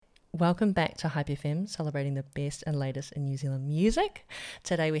Welcome back to Hype FM, celebrating the best and latest in New Zealand music.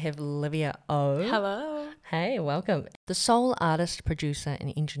 Today we have Livia O. Hello. Hey, welcome. The sole artist, producer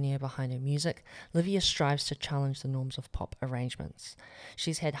and engineer behind her music, Livia strives to challenge the norms of pop arrangements.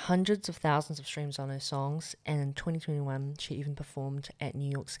 She's had hundreds of thousands of streams on her songs, and in 2021 she even performed at New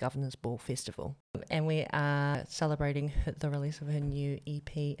York's Governor's Ball Festival. And we are celebrating the release of her new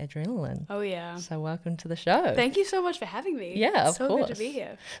EP, Adrenaline. Oh, yeah. So welcome to the show. Thank you so much for having me. Yeah, of so course. good to be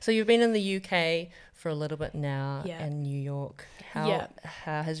here. So you've been in the UK for a little bit now, Yeah. and New York. How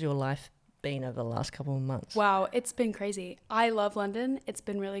has your life been over the last couple of months? Wow, it's been crazy. I love London. It's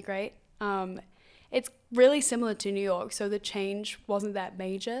been really great. It's really similar to New York, so the change wasn't that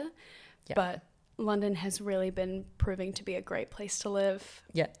major, but London has really been proving to be a great place to live.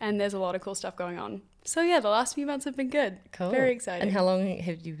 Yeah. And there's a lot of cool stuff going on. So yeah, the last few months have been good. Cool. Very exciting. And how long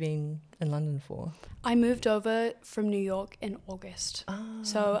have you been in London for? I moved over from New York in August. Oh,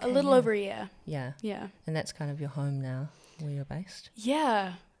 so okay, a little over a year. Yeah. Yeah. And that's kind of your home now, where you're based?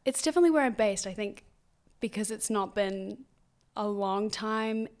 Yeah. It's definitely where I'm based. I think because it's not been a long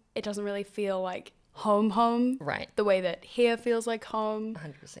time, it doesn't really feel like home. Right. The way that here feels like home.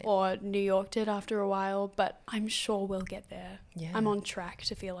 100%. Or New York did after a while, but I'm sure we'll get there. Yeah. I'm on track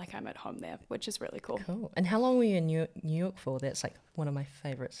to feel like I'm at home there, which is really cool. Cool. And how long were you in New York for? That's like one of my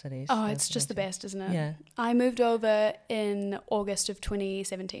favorite cities. Oh, it's just the best, isn't it? Yeah. I moved over in August of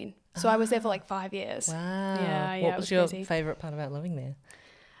 2017. So I was there for like 5 years. Wow. Yeah, What it was was your crazy. favorite part about living there?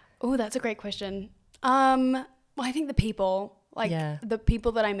 Oh, that's a great question. Well, I think the people, the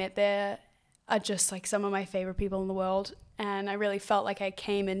people that I met there are just like some of my favorite people in the world. And I really felt like I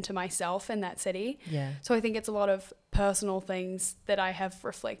came into myself in that city. Yeah. So I think it's a lot of personal things that I have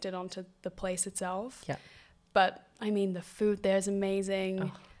reflected onto the place itself. Yeah. But I mean, the food there is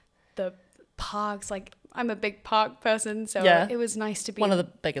amazing. Oh. The parks, like I'm a big park person. So it was nice to be one of the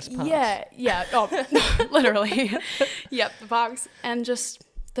biggest parks. Yeah. Oh, literally. Yep. The parks and just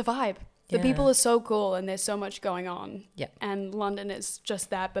the vibe. The people are so cool and there's so much going on. Yeah. And London is just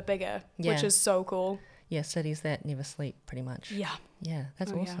that, but bigger, Yeah. which is so cool. Yeah, cities that never sleep, pretty much. Yeah. Yeah,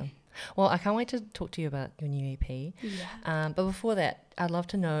 that's Oh, awesome. yeah. Well, I can't wait to talk to you about your new EP. Yeah. But before that, I'd love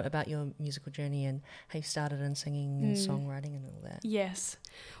to know about your musical journey and how you started in singing and songwriting and all that. Yes.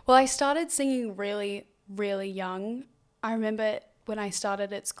 Well, I started singing really, really young. I remember when I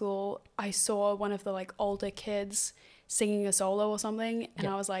started at school, I saw one of the like older kids singing a solo or something. And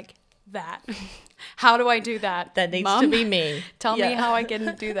I was like, how do I do that? That needs Mum? to be me. Tell me how I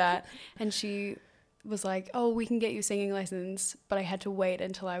can do that. And she was like, oh, we can get you singing lessons. But I had to wait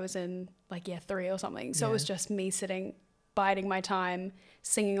until I was in like year 3 or something. So it was just me sitting, biding my time,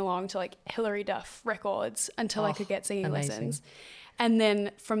 singing along to like Hilary Duff records until I could get singing lessons. And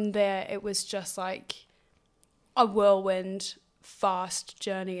then from there, it was just like a whirlwind, fast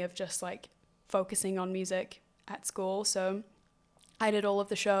journey of just like focusing on music at school. So I did all of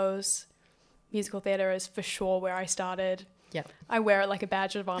the shows. Musical theatre is for sure where I started. Yep. I wear it like a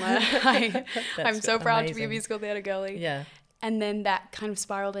badge of honor. I'm so proud to be a musical theatre girly. Yeah. And then that kind of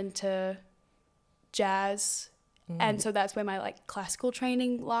spiraled into jazz. And so that's where my like classical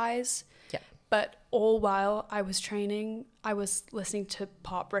training lies. Yeah. But all while I was training, I was listening to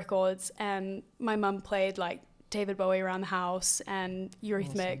pop records and my mum played like David Bowie around the house and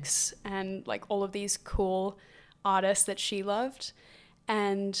Eurythmics and like all of these cool artists that she loved.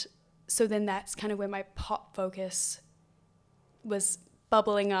 And so then that's kind of where my pop focus was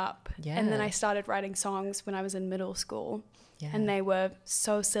bubbling up. Yeah. And then I started writing songs when I was in middle school. Yeah. And they were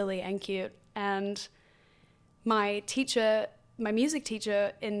so silly and cute. And my music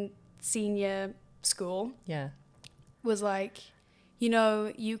teacher in senior school was like, you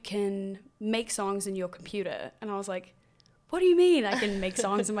know, you can make songs in your computer. And I was like, what do you mean I can make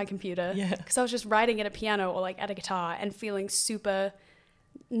songs in my computer? Yeah. Because I was just writing at a piano or like at a guitar and feeling super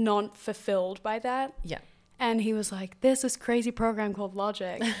non-fulfilled by that. Yeah. And he was like, there's this crazy program called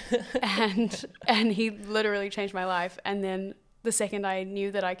Logic. and he literally changed my life. And then the second I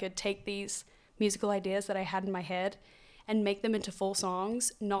knew that I could take these musical ideas that I had in my head and make them into full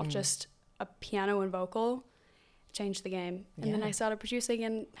songs, not just a piano and vocal, changed the game. And then I started producing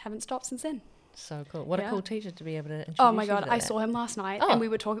and haven't stopped since then. So cool. What a cool teacher to be able to introduce Oh my you God, to I that. saw him last night and we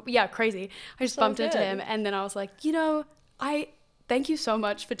were talking. Yeah, crazy. I just bumped into him and then I was like, you know, I thank you so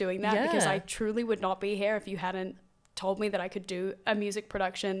much for doing that because I truly would not be here if you hadn't told me that I could do a music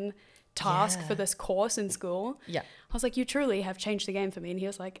production task for this course in school. Yeah. I was like, you truly have changed the game for me. And he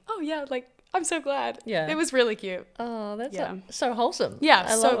was like, oh yeah, like, I'm so glad. Yeah. It was really cute. Oh, that's so wholesome. Yeah,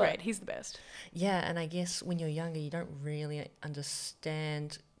 I so love great. it. He's the best. Yeah, and I guess when you're younger, you don't really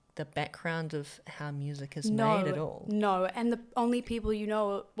understand the background of how music is made at all. No, and the only people you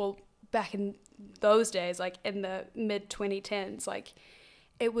know, well, back in those days, like in the mid 2010s, like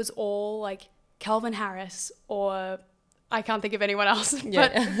it was all like Calvin Harris, or I can't think of anyone else,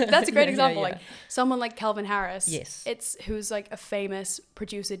 but that's a great example. Like someone like Calvin Harris, who's like a famous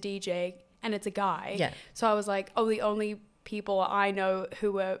producer DJ, and it's a guy. Yeah. So I was like, oh, the only people I know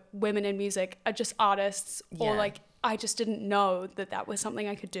who are women in music are just artists, or like I just didn't know that was something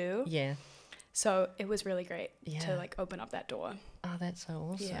I could do. Yeah. So it was really great to like open up that door. Oh, that's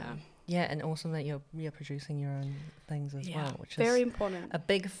so awesome. Yeah. Yeah, and awesome that you're producing your own things as well, which very is important. A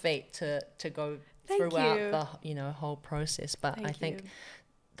big feat to go throughout the whole process. But I think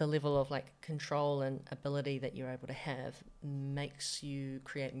the level of like control and ability that you're able to have makes you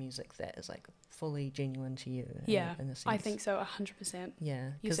create music that is like fully genuine to you. In a sense. I think so, 100%. Yeah,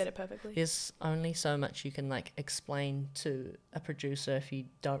 you said it perfectly. There's only so much you can like explain to a producer if you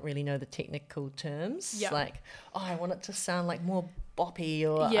don't really know the technical terms. Yeah. Like, oh, I want it to sound like more boppy,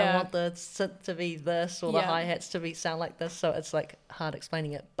 or I want the synth to be this, or the hi-hats to sound like this. So it's like hard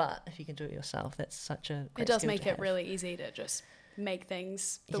explaining it, but if you can do it yourself, that's such a great skill to have. It does make it really easy to just make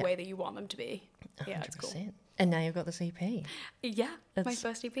things the way that you want them to be. 100%. Yeah, it's cool. And now you've got this EP. Yeah, my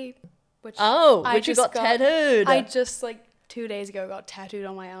first EP. Which you got tattooed. I just like 2 days ago got tattooed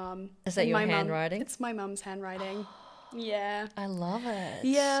on my arm. Is that your handwriting? It's my mum's handwriting. Yeah. I love it.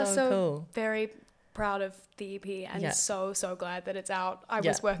 Yeah, so cool. Very proud of the EP, and so glad that it's out. I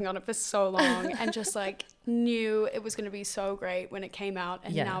was working on it for so long and just like knew it was going to be so great when it came out,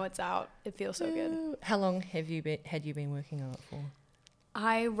 and now it's out. It feels so good. How long had you been working on it for?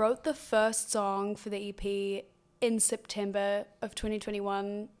 I wrote the first song for the EP in September of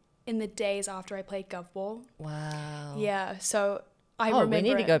 2021, in the days after I played Gov Ball. Wow. Yeah, so I remember we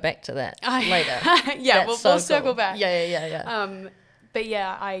need to go back to that later. Yeah, we'll circle back. Yeah. But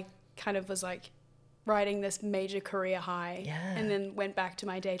yeah, I kind of was like riding this major career high, and then went back to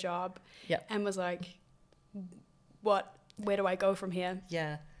my day job and was like, where do I go from here?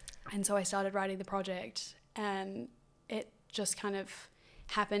 Yeah. And so I started writing the project, and it just kind of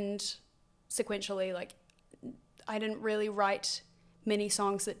happened sequentially. Like, I didn't really write many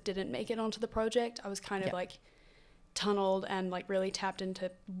songs that didn't make it onto the project. I was kind of like tunneled and like really tapped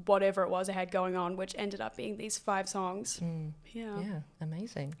into whatever it was I had going on, which ended up being these 5 songs. Yeah,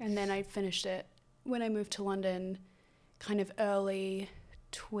 amazing. And then I finished it when I moved to London, kind of early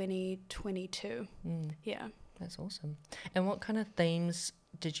 2022. Yeah, that's awesome. And what kind of themes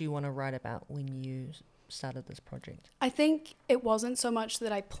did you want to write about when you started this project? I think it wasn't so much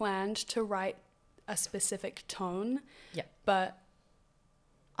that I planned to write a specific tone, but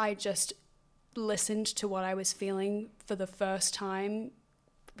I just listened to what I was feeling for the first time,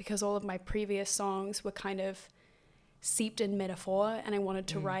 because all of my previous songs were kind of seeped in metaphor, and I wanted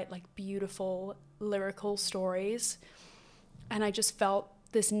to write like beautiful lyrical stories, and I just felt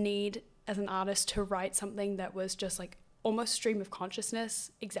this need as an artist to write something that was just like almost stream of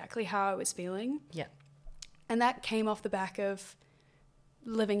consciousness, exactly how I was feeling. Yeah. And that came off the back of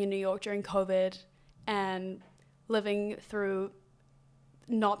living in New York during COVID and living through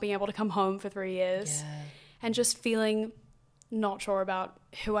not being able to come home for 3 years, and just feeling not sure about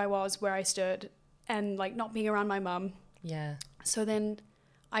who I was, where I stood, and like not being around my mum. Yeah. So then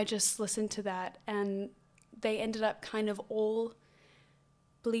I just listened to that, and they ended up kind of all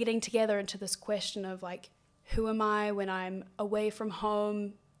bleeding together into this question of like, who am I when I'm away from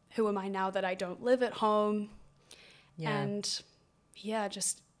home? Who am I now that I don't live at home? And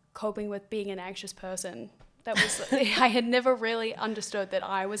just coping with being an anxious person. That was, I had never really understood that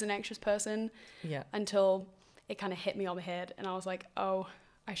I was an anxious person until it kind of hit me on the head, and I was like, oh,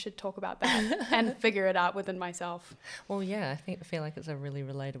 I should talk about that and figure it out within myself. Well, yeah, I feel like it's a really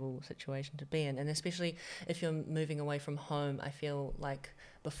relatable situation to be in, and especially if you're moving away from home, I feel like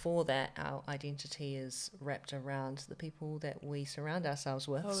before that our identity is wrapped around the people that we surround ourselves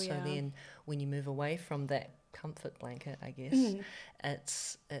with. So then when you move away from that comfort blanket, I guess,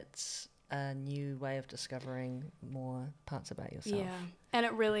 it's a new way of discovering more parts about yourself. Yeah, and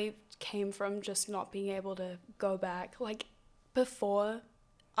it really came from just not being able to go back. Like, before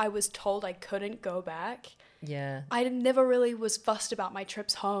I was told I couldn't go back. Yeah. I never really was fussed about my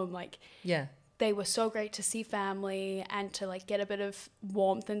trips home. Like, they were so great to see family and to like get a bit of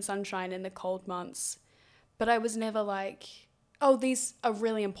warmth and sunshine in the cold months. But I was never like, oh, these are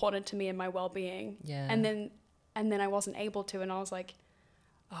really important to me and my well-being. Yeah. And then I wasn't able to, and I was like,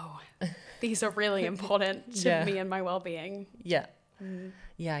 oh, these are really important to me and my well-being. Yeah.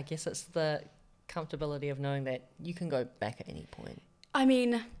 Yeah, I guess it's the comfortability of knowing that you can go back at any point. I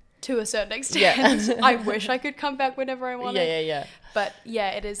mean, to a certain extent. I wish I could come back whenever I wanted. Yeah. But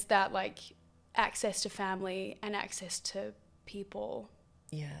yeah, it is that like access to family and access to people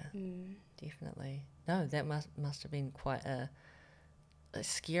Yeah, definitely. No, that must have been quite a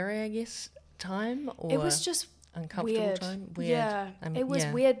scary, I guess, time, or It was just uncomfortable weird. time. Weird. Yeah, it was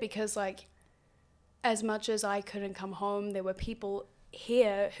yeah. weird because like, as much as I couldn't come home, there were people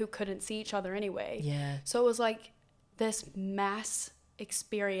here who couldn't see each other anyway. Yeah. So it was like this mass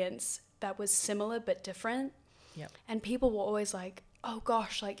experience that was similar but different. Yep. And people were always like, oh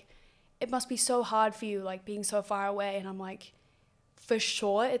gosh, like it must be so hard for you, like being so far away. And I'm like, for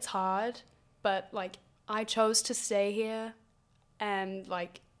sure it's hard, but like I chose to stay here, and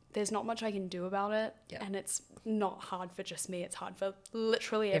like there's not much I can do about it. Yep. And it's not hard for just me, it's hard for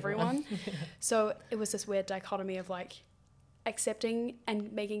literally everyone. So it was this weird dichotomy of like accepting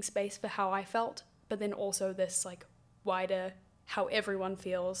and making space for how I felt, but then also this like wider how everyone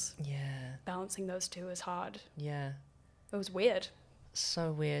feels. Yeah. Balancing those two is hard. Yeah. It was weird.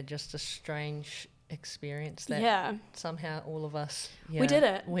 So weird, just a strange experience that somehow all of us we did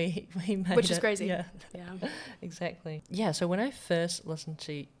it. We made which it. is crazy. Yeah. Exactly. Yeah, so when I first listened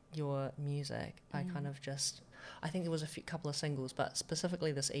to your music, I kind of I think there was a couple of singles, but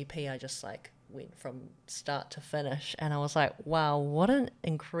specifically this EP, I just like went from start to finish, and I was like, wow, what an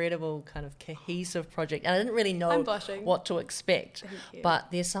incredible kind of cohesive project. And I didn't really know what to expect, but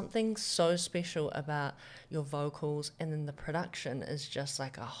there's something so special about your vocals, and then the production is just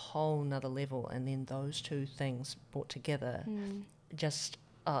like a whole nother level, and then those two things brought together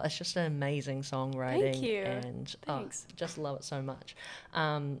it's just an amazing songwriting. Thank you. And Thanks. just love it so much.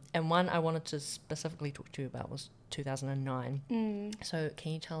 And one I wanted to specifically talk to you about was 2009. So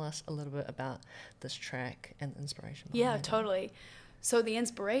can you tell us a little bit about this track and the inspiration behind it? Totally. So the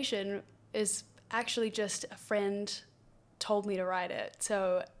inspiration is actually just a friend told me to write it.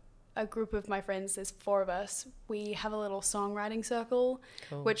 So a group of my friends, there's 4 of us, we have a little songwriting circle,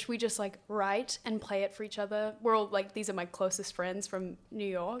 which we just like write and play it for each other. We're all like, these are my closest friends from New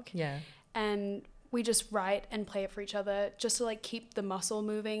York. Yeah. And we just write and play it for each other just to like keep the muscle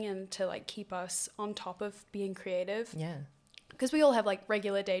moving and to like keep us on top of being creative. Yeah. Because we all have like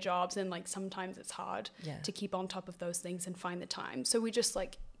regular day jobs, and like sometimes it's hard Yeah. to keep on top of those things and find the time. So we just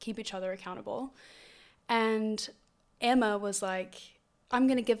like keep each other accountable. And Emma was like, I'm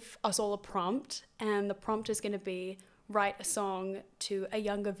going to give us all a prompt, and the prompt is going to be write a song to a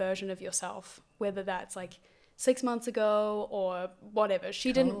younger version of yourself, whether that's like 6 months ago or whatever.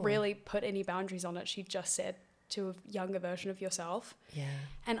 She didn't really put any boundaries on it. She just said to a younger version of yourself. Yeah.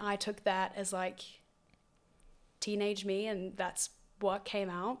 And I took that as like teenage me, and that's what came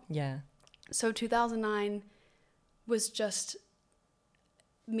out. Yeah. So 2009 was just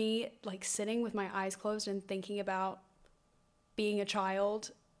me like sitting with my eyes closed and thinking about being a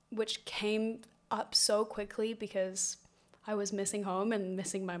child, which came up so quickly because I was missing home and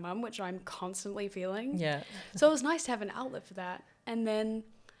missing my mum, which I'm constantly feeling. Yeah. So it was nice to have an outlet for that. And then,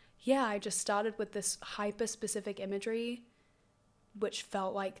 I just started with this hyper-specific imagery, which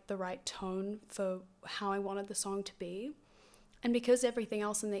felt like the right tone for how I wanted the song to be. And because everything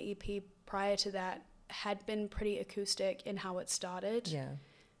else in the EP prior to that had been pretty acoustic in how it started,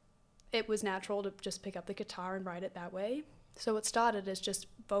 it was natural to just pick up the guitar and write it that way. So it started as just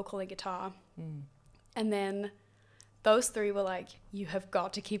vocal and guitar. And then those 3 were like, you have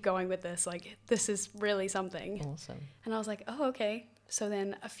got to keep going with this. Like, this is really something. Awesome. And I was like, oh, okay. So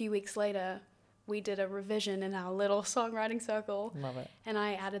then a few weeks later, we did a revision in our little songwriting circle. Love it. And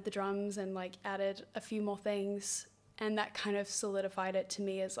I added the drums and like added a few more things. And that kind of solidified it to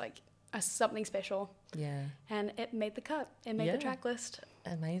me as like something special. Yeah. And it made the cut. It made the track list.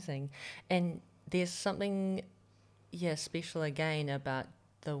 Amazing. And there's something special again about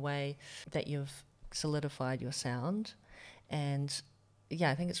the way that you've solidified your sound. And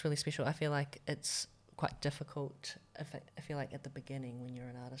I think it's really special. I feel like it's quite difficult. I feel like at the beginning when you're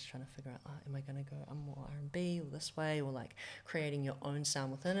an artist trying to figure out, am I going to go more R&B or this way, or like creating your own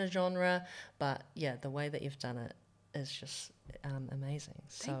sound within a genre. But the way that you've done it is just amazing.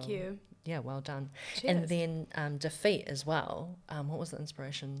 Thank you. Yeah, well done. Cheers. And then Defeat as well. What was the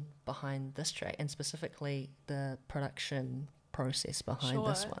inspiration behind this track, and specifically the production process behind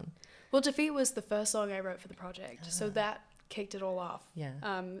this one? Well, Defeat was the first song I wrote for the project, so that kicked it all off. Yeah.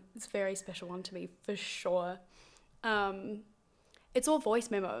 It's a very special one to me, for sure. It's all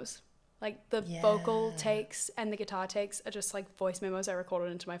voice memos. Like the vocal takes and the guitar takes are just like voice memos I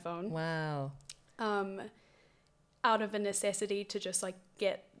recorded into my phone. Wow. Out of a necessity to just like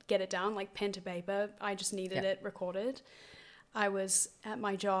get it down, like pen to paper. I just needed it recorded. I was at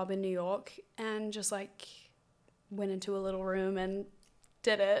my job in New York and just like went into a little room and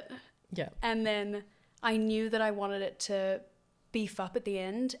did it. Yeah. And then I knew that I wanted it to beef up at the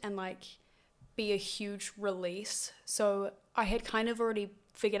end and like be a huge release. So I had kind of already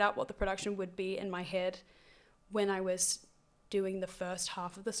figured out what the production would be in my head when I was doing the first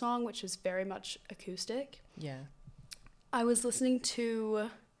half of the song, which is very much acoustic. Yeah. I was listening to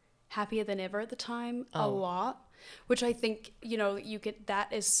Happier Than Ever at the time a lot, which I think, that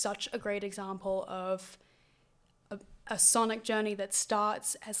is such a great example of a sonic journey that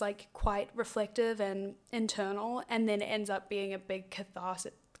starts as like quite reflective and internal and then ends up being a big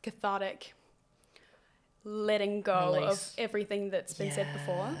cathartic letting go Release. of everything that's been said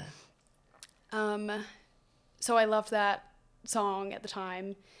before. So I loved that song at the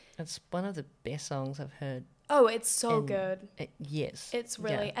time. It's one of the best songs I've heard. Oh, it's so good. Yes. It's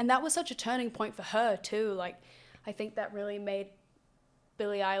really, and that was such a turning point for her too. Like, I think that really made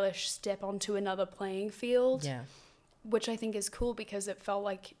Billie Eilish step onto another playing field. Yeah. Which I think is cool because it felt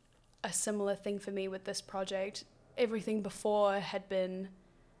like a similar thing for me with this project. Everything before had been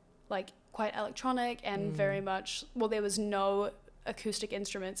like quite electronic and very much, well, there was no acoustic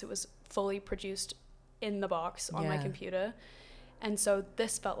instruments. It was fully produced in the box on my computer. And so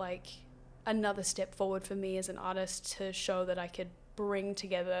this felt like another step forward for me as an artist to show that I could bring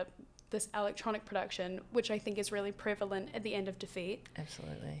together this electronic production, which I think is really prevalent at the end of Defeat.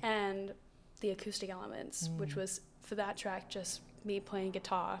 Absolutely. And the acoustic elements, which was for that track just me playing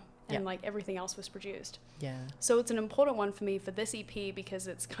guitar and like everything else was produced. Yeah. So it's an important one for me for this EP because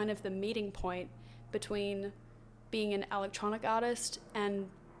it's kind of the meeting point between being an electronic artist and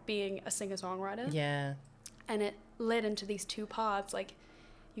being a singer-songwriter. Yeah. And it led into these two paths. Like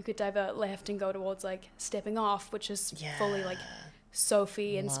you could divert left and go towards like Stepping Off, which is fully like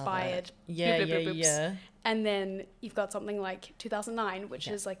Sophie inspired. Yeah. And then you've got something like 2009, which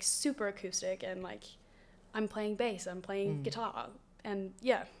is like super acoustic and like I'm playing bass, I'm playing guitar. And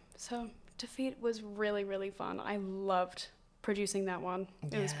so Defeat was really, really fun. I loved producing that one.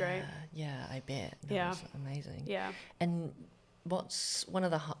 It was great. Yeah, I bet. That was amazing. Yeah. And what's one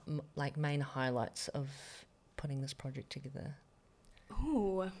of the main highlights of putting this project together?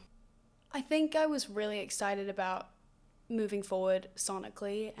 Ooh, I think I was really excited about moving forward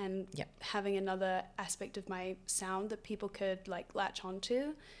sonically and having another aspect of my sound that people could like latch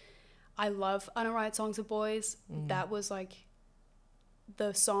onto. I love I Don't Write Songs of Boys. That was like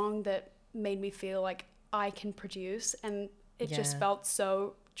the song that made me feel like I can produce, and it just felt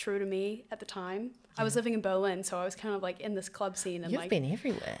so true to me at the time. I was living in Berlin, so I was kind of like in this club scene. And You've been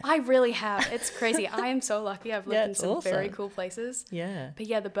everywhere. I really have. It's crazy. I am so lucky. I've lived in some very cool places. Yeah. But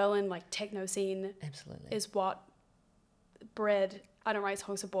the Berlin like techno scene is what bred I Don't Write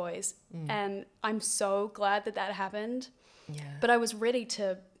Songs of Boys. And I'm so glad that happened. Yeah. But I was ready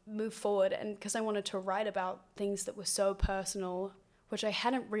to move forward, and because I wanted to write about things that were so personal, which I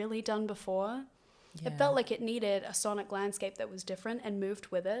hadn't really done before. It felt like it needed a sonic landscape that was different and moved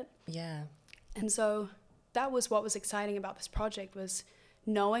with it. Yeah. And so that was what was exciting about this project, was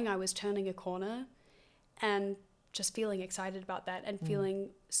knowing I was turning a corner and just feeling excited about that and feeling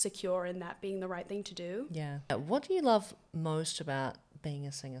secure in that being the right thing to do. Yeah. What do you love most about being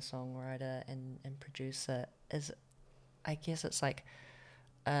a singer-songwriter and producer? Is, I guess it's like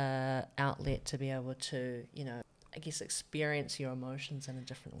an outlet to be able to, I guess experience your emotions in a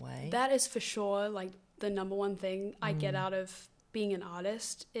different way. That is for sure like the number one thing I get out of being an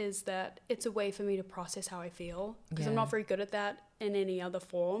artist, is that it's a way for me to process how I feel, because I'm not very good at that in any other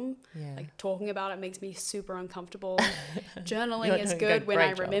form. Like talking about it makes me super uncomfortable. Journaling is good when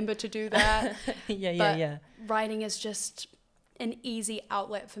I remember to do that. But writing is just an easy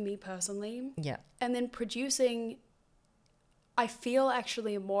outlet for me personally. Yeah. And then producing, I feel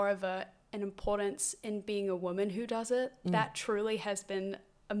actually more of an importance in being a woman who does it. That truly has been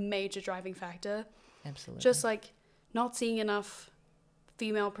a major driving factor. Absolutely. Just like not seeing enough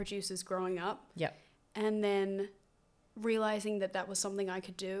female producers growing up. Yep. And then realizing that was something I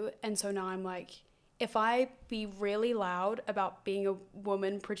could do. And so now I'm like, if I be really loud about being a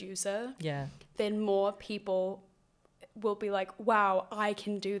woman producer, then more people will be like, wow, I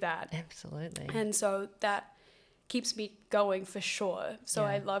can do that. Absolutely. And so that keeps me going for sure. So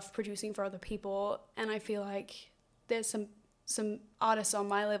I love producing for other people, and I feel like there's some artists on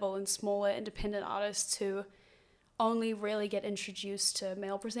my level and smaller independent artists who only really get introduced to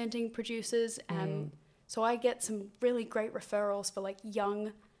male presenting producers, and so I get some really great referrals for like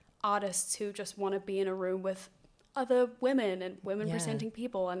young artists who just want to be in a room with other women and women presenting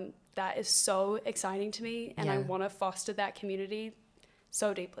people, and that is so exciting to me, and I want to foster that community.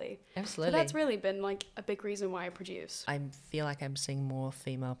 so deeply. Absolutely. So that's really been like a big reason why I produce. I feel like I'm seeing more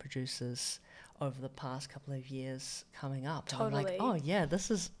female producers over the past couple of years coming up. Totally. And I'm like, oh yeah,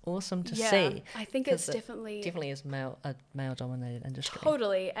 this is awesome to Yeah, see. I think it's definitely is a male dominated industry.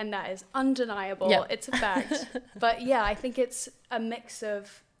 Totally, and that is undeniable. Yeah. It's a fact. But yeah, I think it's a mix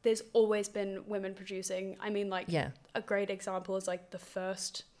of, there's always been women producing. I mean, like a great example is like the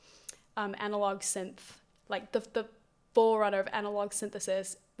first analog synth, like the forerunner of analog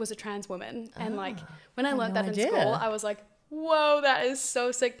synthesis was a trans woman. And like when I learned that in school, I was like, whoa, that is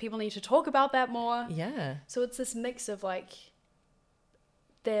so sick. People need to talk about that more. Yeah. So it's this mix of like,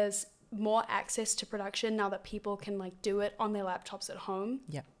 there's more access to production now that people can like do it on their laptops at home.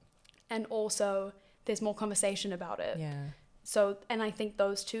 Yeah. And also there's more conversation about it. Yeah. So, and I think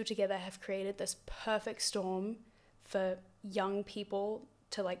those two together have created this perfect storm for young people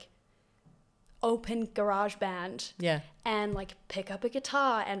to like open GarageBand and like pick up a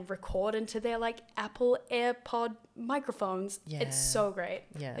guitar and record into their like Apple AirPod microphones. It's so great.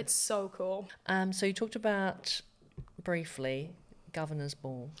 It's so cool. So you talked about briefly Governor's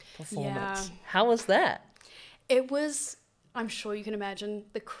Ball performance. Yeah. How was that? It was, I'm sure you can imagine,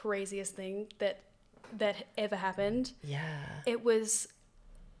 the craziest thing that ever happened. Yeah. It was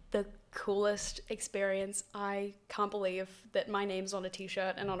the coolest experience. I can't believe that my name's on a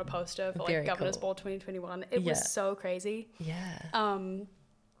t-shirt and on a poster for like Governor's Ball 2021. It was so crazy. Yeah.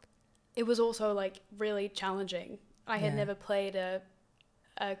 It was also like really challenging. I had never played a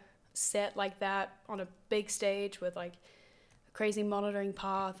set like that on a big stage with like a crazy monitoring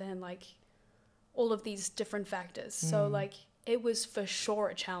path and like all of these different factors. So like it was for sure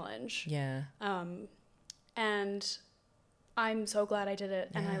a challenge. Yeah. And I'm so glad I did it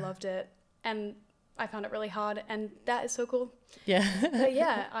and I loved it and I found it really hard and that is so cool. Yeah. But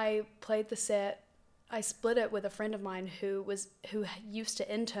yeah, I played the set. I split it with a friend of mine who used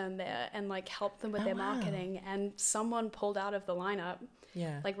to intern there and like helped them with their marketing, and someone pulled out of the lineup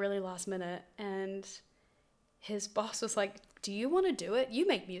like really last minute, and his boss was like, do you want to do it? You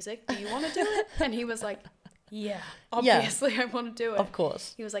make music. Do you want to do it? And he was like, yeah, obviously I want to do it. Of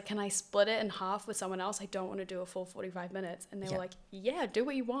course. He was like, can I split it in half with someone else? I don't want to do a full 45 minutes. And they were like, yeah, do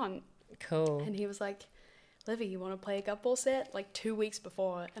what you want. Cool. And he was like, Livy, you want to play a gut ball set? Like 2 weeks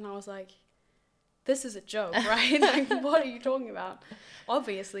before. And I was like, this is a joke, right? Like, what are you talking about?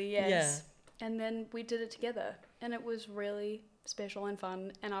 Obviously, yes. Yeah. And then we did it together. And it was really special and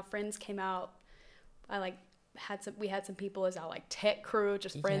fun. And our friends came out. We had some people as our like tech crew,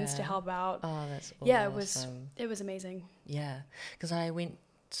 just friends to help out. Oh, that's awesome. Yeah, it was amazing. Yeah, because I went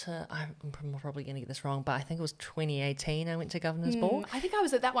to, I'm probably going to get this wrong, but I think it was 2018 I went to Governor's Ball. I think I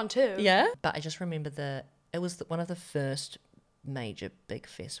was at that one too. Yeah. But I just remember it was one of the first major big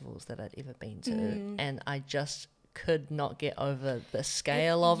festivals that I'd ever been to, and I just could not get over the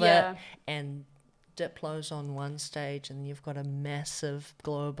scale of it, and Diplo's on one stage and you've got a massive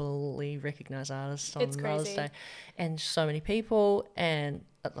globally recognized artist on another stage and so many people, and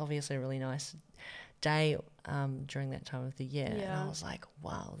obviously a really nice day during that time of the year. And I was like,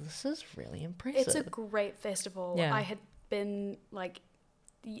 wow, this is really impressive. It's a great festival. I had been like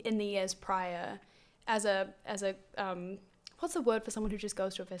in the years prior as a what's the word for someone who just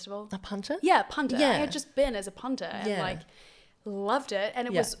goes to a festival? A punter? Yeah, punter. I had just been as a punter and like loved it, and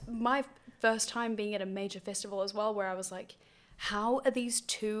it was my first time being at a major festival as well, where I was like, how are these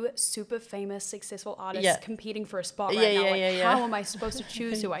two super famous successful artists competing for a spot right now? How am I supposed to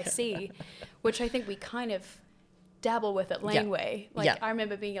choose who I see? Which I think we kind of dabble with at Laneway. I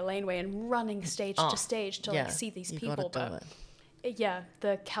remember being at Laneway and running stage to stage to like see these people, but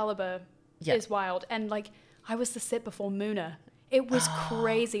the caliber is wild. And like I was the set before Moona. It was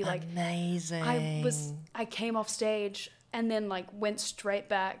crazy. Like amazing. I came off stage and then like went straight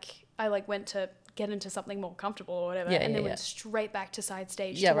back. I like went to get into something more comfortable or whatever, and then went straight back to side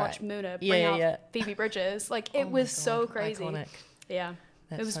stage to watch Moona bring out Phoebe Bridgers. Like it was so crazy. Iconic. Yeah.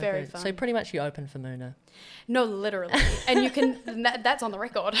 It was so very fun. So pretty much you opened for Moona. No, literally. And you can, that's on the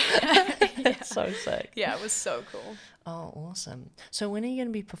record. That's so sick. Yeah, it was so cool. Oh, awesome. So when are you going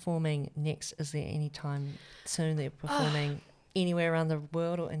to be performing next? Is there any time soon that you're performing anywhere around the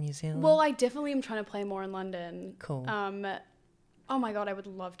world or in New Zealand? Well, I definitely am trying to play more in London. Cool. Oh my God, I would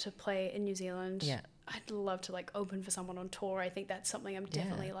love to play in New Zealand. Yeah. I'd love to like open for someone on tour. I think that's something I'm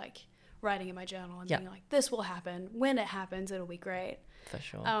definitely like writing in my journal and being like, this will happen. When it happens, it'll be great. For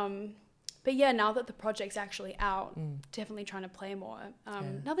sure. But yeah, now that the project's actually out, definitely trying to play more.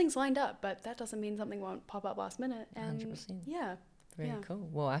 Nothing's lined up, but that doesn't mean something won't pop up last minute. And 100%. Yeah. Very cool.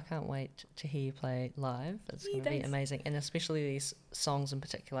 Well, I can't wait to hear you play live. It's going to be amazing. And especially these songs in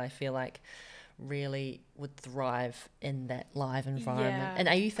particular, I feel like really would thrive in that live environment. Yeah. And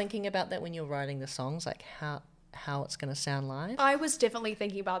are you thinking about that when you're writing the songs, like how it's going to sound live? I was definitely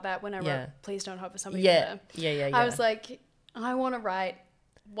thinking about that when I Yeah. wrote Please Don't Hope for Somebody Yeah. Better. Yeah. I was like, I want to write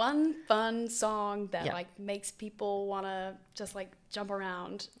one fun song that Yeah. like makes people want to just like jump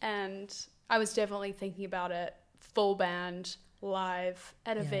around. And I was definitely thinking about it full band live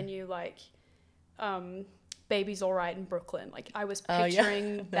at a Yeah. venue like Baby's All Right in Brooklyn. Like I was Oh, yeah.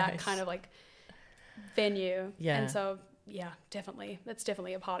 picturing that Nice. kind of like venue. Yeah. And so yeah, definitely. That's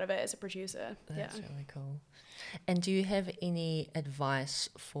definitely a part of it as a producer. That's really cool. And do you have any advice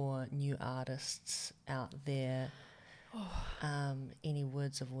for new artists out there? Any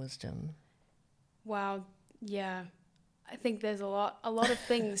words of wisdom? Wow. Yeah. I think there's a lot of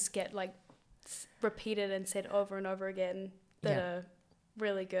things get like repeated and said over and over again that are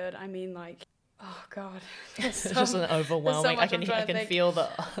really good. I mean, like, oh God. It's just an overwhelming, I can think. feel the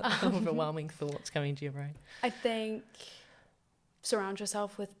overwhelming thoughts coming to your brain. I think surround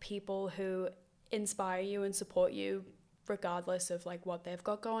yourself with people who inspire you and support you regardless of like what they've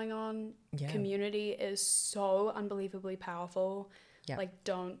got going on. Yeah. Community is so unbelievably powerful. Yeah. Like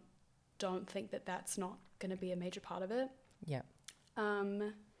don't think that that's not going to be a major part of it. Yeah.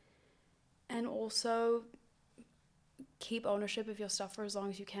 And also keep ownership of your stuff for as long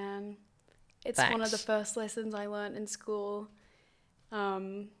as you can. It's one of the first lessons I learned in school.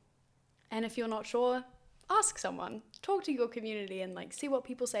 And if you're not sure, ask someone, talk to your community and like see what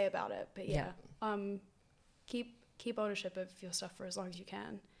people say about it. But keep ownership of your stuff for as long as you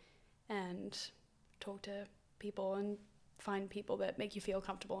can and talk to people and find people that make you feel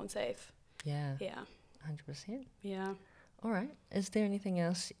comfortable and safe. Yeah. Yeah. 100%. Yeah. All right. Is there anything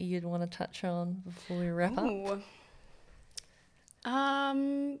else you'd want to touch on before we wrap up?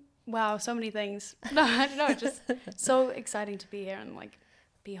 Wow, so many things. No, I don't know. Just so exciting to be here and like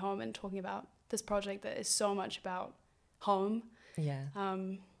be home and talking about this project that is so much about home. Yeah.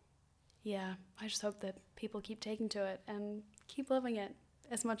 Yeah, I just hope that people keep taking to it and keep loving it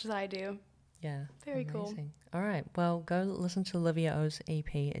as much as I do. Yeah. Very cool. Amazing. All right. Well, go listen to Livia O's EP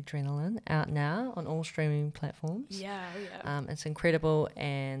Adrenaline, out now on all streaming platforms. Yeah, yeah. It's incredible,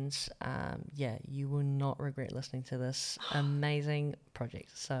 and you will not regret listening to this amazing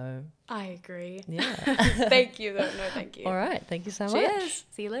project. So I agree. yeah. Thank you, though. No, thank you. All right. Thank you so much. Cheers.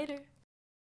 See you later.